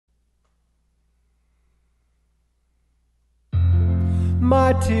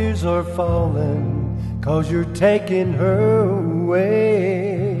My tears are falling 'cause you're taking her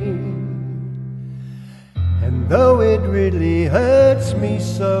away. And though it really hurts me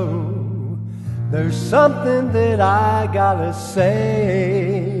so, there's something that I gotta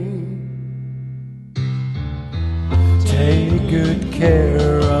say. Take good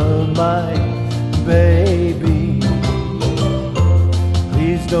care of my baby.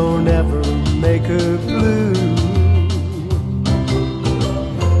 Please don't ever make her blue.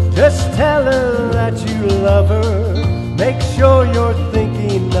 Just tell her that you love her. Make sure you're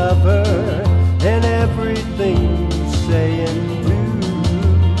thinking of her in everything you say and do.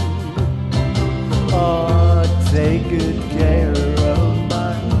 Oh, take good care of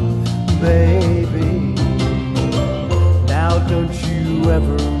my baby. Now don't you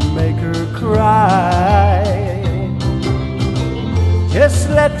ever make her cry. Just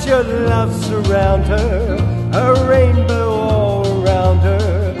let your love surround her, a rainbow all around her.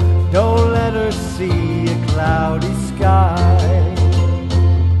 Don't let her see a cloudy sky.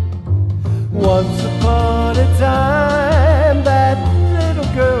 Once upon a time, that little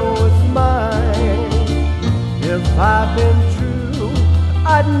girl was mine. If I've been true,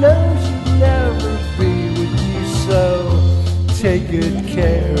 I'd know she'd never be with you. So take good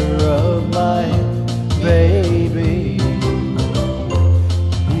care of my baby.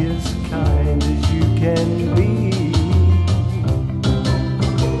 Be as kind as you can be.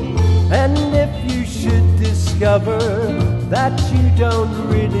 And if you should discover that you don't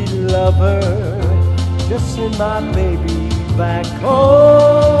really love her, just send my baby back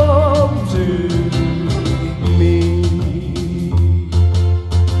home.